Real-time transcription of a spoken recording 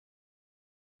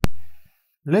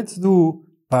Let's do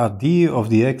part D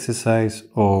of the exercise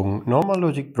on normal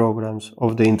logic programs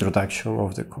of the introduction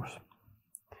of the course.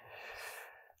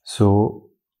 So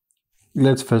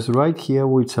let's first write here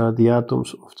which are the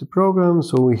atoms of the program.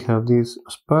 So we have this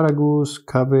asparagus,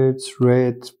 cabbage,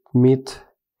 red, meat,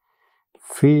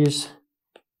 fish,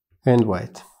 and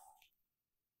white.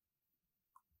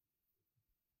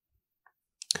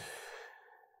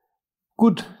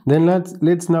 Good, then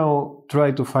let's now try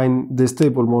to find the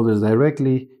stable models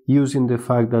directly using the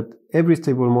fact that every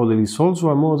stable model is also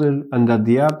a model and that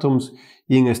the atoms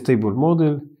in a stable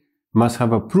model must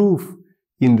have a proof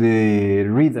in the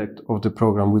reduct of the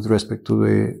program with respect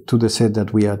to the set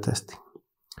that we are testing.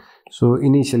 So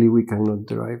initially we cannot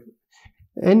derive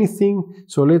anything,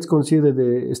 so let's consider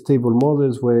the stable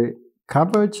models where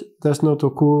cabbage does not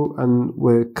occur and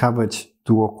where cabbage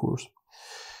do occurs.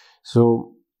 So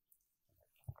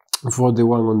for the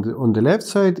one on the left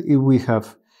side, if we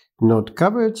have not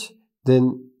cabbage,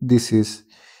 then this is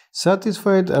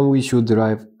satisfied and we should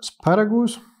derive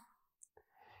asparagus.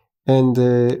 And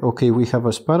okay, we have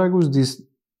asparagus, this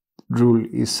rule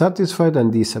is satisfied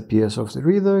and disappears of the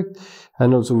reduct.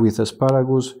 And also with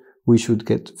asparagus, we should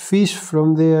get fish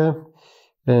from there.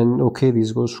 And okay,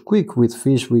 this goes quick. With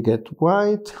fish, we get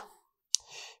white.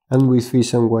 And with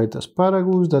fish and white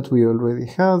asparagus that we already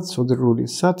had, so the rule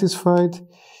is satisfied.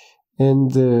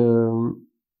 And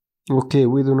okay,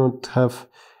 we do not have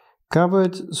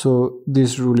cabbage, so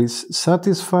this rule is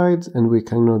satisfied and we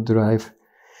cannot derive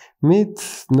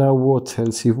meat. Now what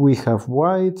else? If we have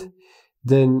white,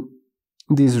 then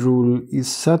this rule is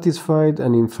satisfied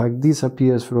and in fact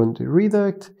disappears from the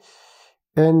reduct.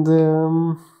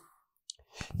 And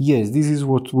yes, this is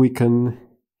what we can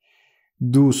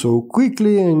do so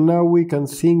quickly, and now we can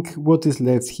think what is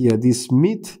left here, this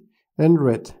meat and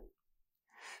red.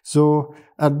 So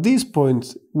at this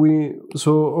point,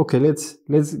 okay,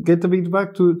 let's get a bit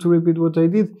back to repeat what I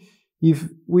did. If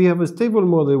we have a stable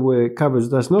model where cabbage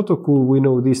does not occur, we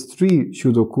know these three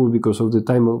should occur because of the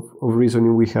time of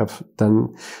reasoning we have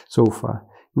done so far.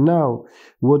 Now,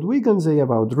 what we can say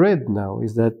about red now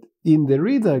is that in the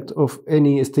reduct of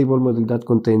any stable model that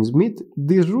contains meat,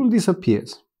 this rule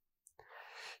disappears.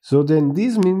 So then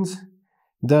this means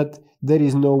that there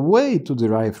is no way to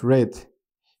derive red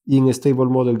in a stable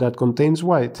model that contains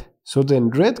white. So then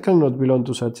red cannot belong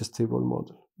to such a stable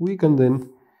model. We can then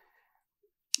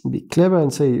be clever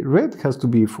and say red has to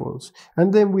be false.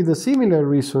 And then with a similar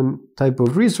type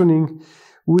of reasoning,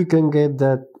 we can get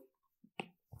that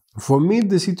for meat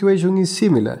the situation is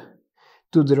similar.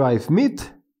 To derive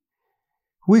meat,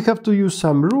 we have to use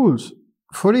some rules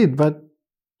for it, but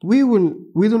we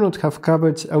do not have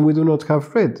cabbage and we do not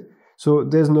have red. So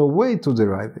there's no way to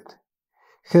derive it.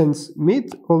 Hence,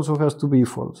 meat also has to be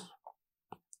false.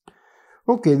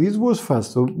 Okay, this was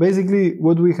fast. So basically,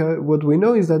 what we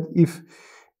know is that if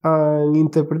an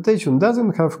interpretation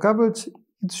doesn't have cabbage,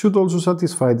 it should also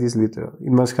satisfy this literal.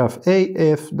 It must have A,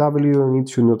 F, W, and it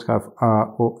should not have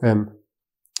R or M.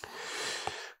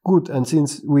 Good, and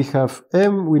since we have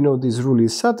M, we know this rule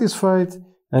is satisfied.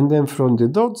 And then from the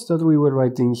dots that we were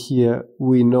writing here,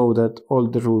 we know that all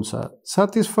the rules are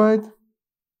satisfied.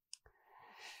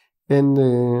 And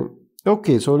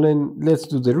okay, so then let's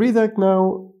do the reduct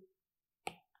now.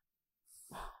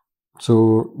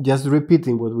 So just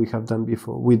repeating what we have done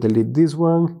before. We delete this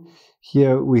one.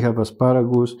 Here we have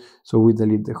asparagus, so we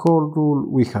delete the whole rule.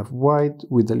 We have white,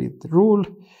 we delete the rule.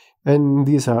 And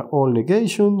these are all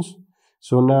negations.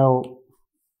 So now,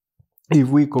 if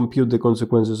we compute the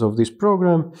consequences of this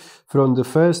program, from the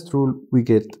first rule we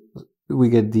get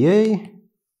the A.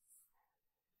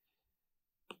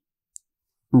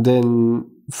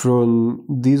 Then from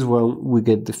this one we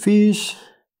get the fish,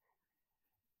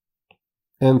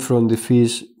 and from the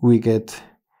fish we get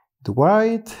the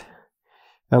white,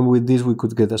 and with this we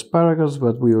could get asparagus,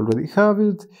 but we already have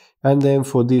it. And then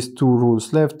for these two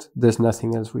rules left, there's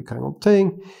nothing else we can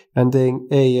obtain. And then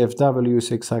AFW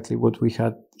is exactly what we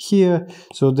had here,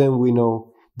 so then we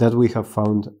know that we have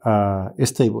found a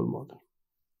stable model.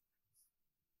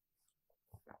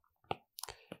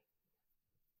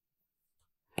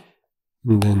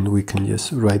 And then we can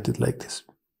just write it like this.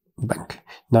 Bang.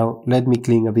 Now let me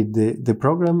clean a bit the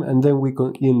program, and then we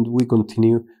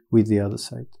continue with the other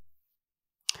side.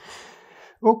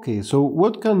 Okay, so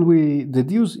what can we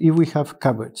deduce if we have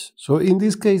cabbage? So in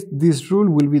this case, this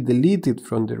rule will be deleted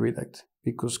from the reduct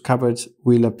because cabbage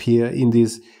will appear in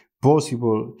this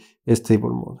possible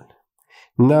stable model.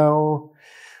 Now,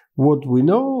 what we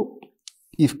know,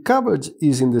 if cabbage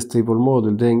is in the stable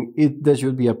model, then there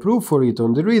should be a proof for it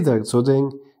on the reduct. So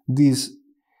then this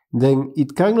then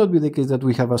it cannot be the case that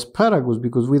we have asparagus,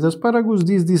 because with asparagus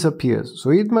this disappears.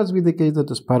 So it must be the case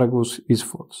that asparagus is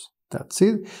false. That's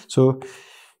it. So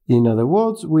in other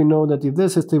words, we know that if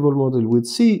there's a stable model with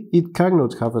C, it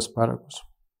cannot have asparagus.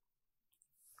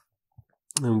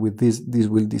 And with this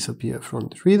will disappear from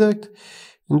the reduct.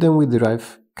 And then we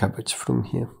derive cabbage from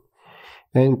here.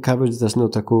 And cabbage does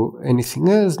not echo anything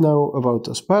else. Now about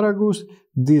asparagus,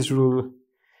 this rule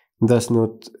does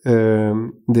not,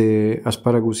 the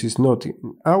asparagus is not in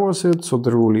our set, so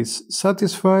the rule is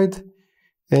satisfied.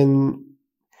 And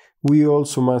we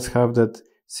also must have that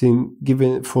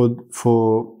given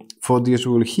for this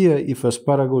rule here, if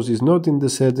asparagus is not in the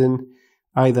set, then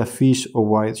either fish or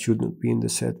white should not be in the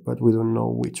set, but we don't know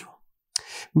which one.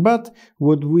 But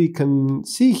what we can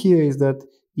see here is that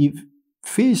if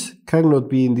fish cannot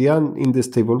be in the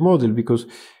stable model, because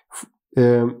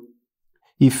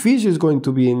if fish is going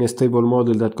to be in a stable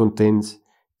model that contains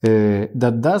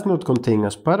that does not contain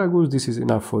asparagus, this is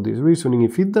enough for this reasoning.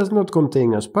 If it does not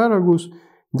contain asparagus,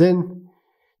 then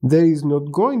there is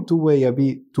not going to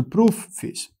be to prove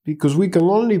fish, because we can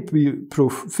only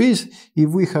prove fish if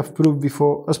we have proved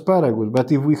before asparagus.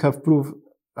 But if we have proved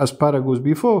asparagus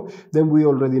before, then we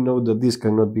already know that this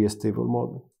cannot be a stable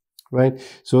model, right?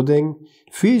 So then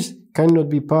fish cannot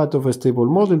be part of a stable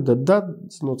model that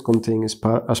does not contain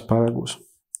asparagus.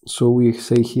 So we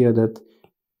say here that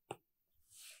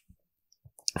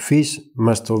fish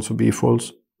must also be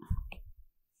false.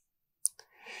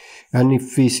 And if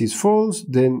fish is false,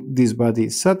 then this body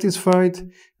is satisfied,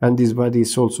 and this body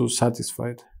is also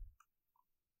satisfied.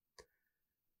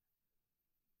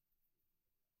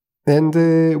 And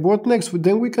what next?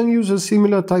 Then we can use a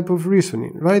similar type of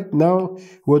reasoning, right? Now,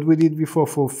 what we did before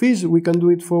for fish, we can do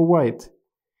it for white.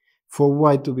 For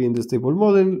white to be in the stable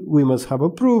model, we must have a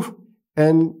proof,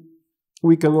 and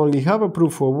we can only have a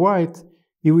proof for white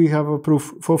if we have a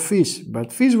proof for fish,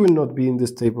 but fish will not be in the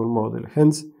stable model,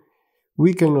 hence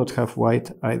we cannot have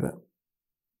white either.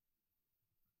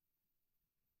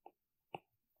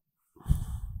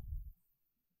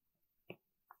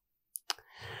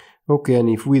 Okay, and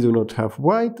if we do not have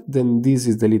white, then this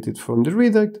is deleted from the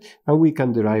reduct, and we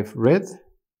can derive red.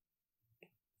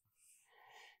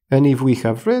 And if we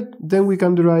have red, then we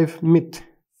can derive meat.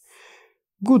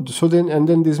 Good, so then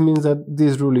this means that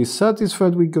this rule is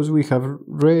satisfied because we have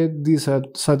red, these are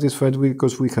satisfied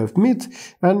because we have meat,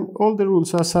 and all the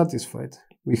rules are satisfied.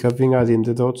 We have been adding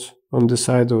the dots on the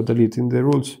side or deleting the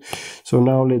rules. So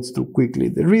now let's do quickly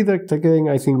the reduct again.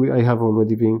 I think I have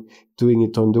already been doing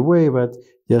it on the way, but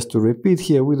just to repeat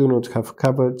here, we do not have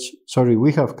cabbage. Sorry,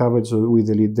 we have cabbage, so we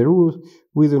delete the rule.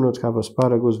 We do not have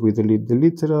asparagus, we delete the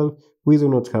literal. We do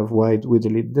not have white, we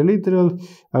delete the literal.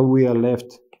 And we are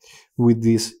left with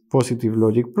these positive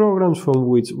logic programs from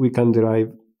which we can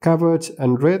derive cabbage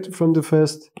and red from the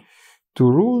first two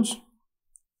rules.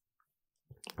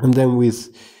 And then with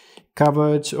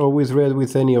cabbage or with red,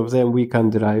 with any of them, we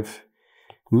can derive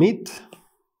meat.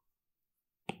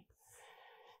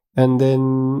 And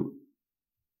then,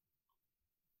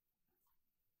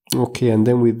 okay, and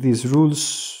then with these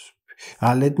rules,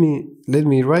 let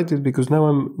me write it, because now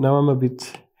I'm a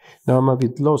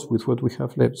bit lost with what we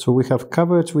have left. So we have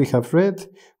cabbage, we have red.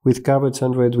 With cabbage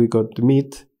and red, we got the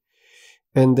meat.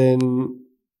 And then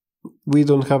we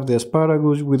don't have the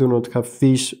asparagus, we do not have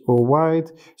fish or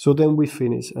white. So then we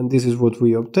finish. And this is what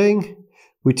we obtain,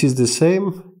 which is the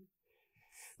same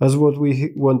as what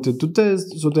we wanted to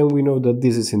test. So then we know that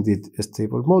this is indeed a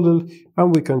stable model,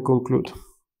 and we can conclude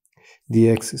the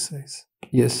exercise.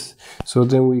 Yes. So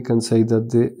then we can say that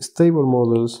the stable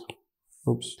models,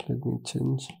 oops, let me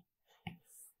change.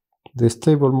 The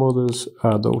stable models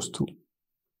are those two.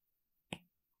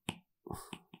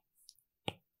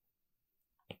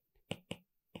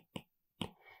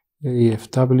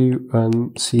 AFW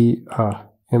and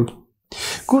CRM.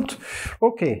 Good.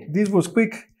 Okay, this was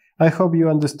quick. I hope you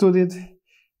understood it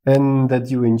and that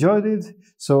you enjoyed it.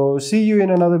 So see you in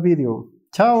another video.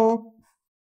 Ciao!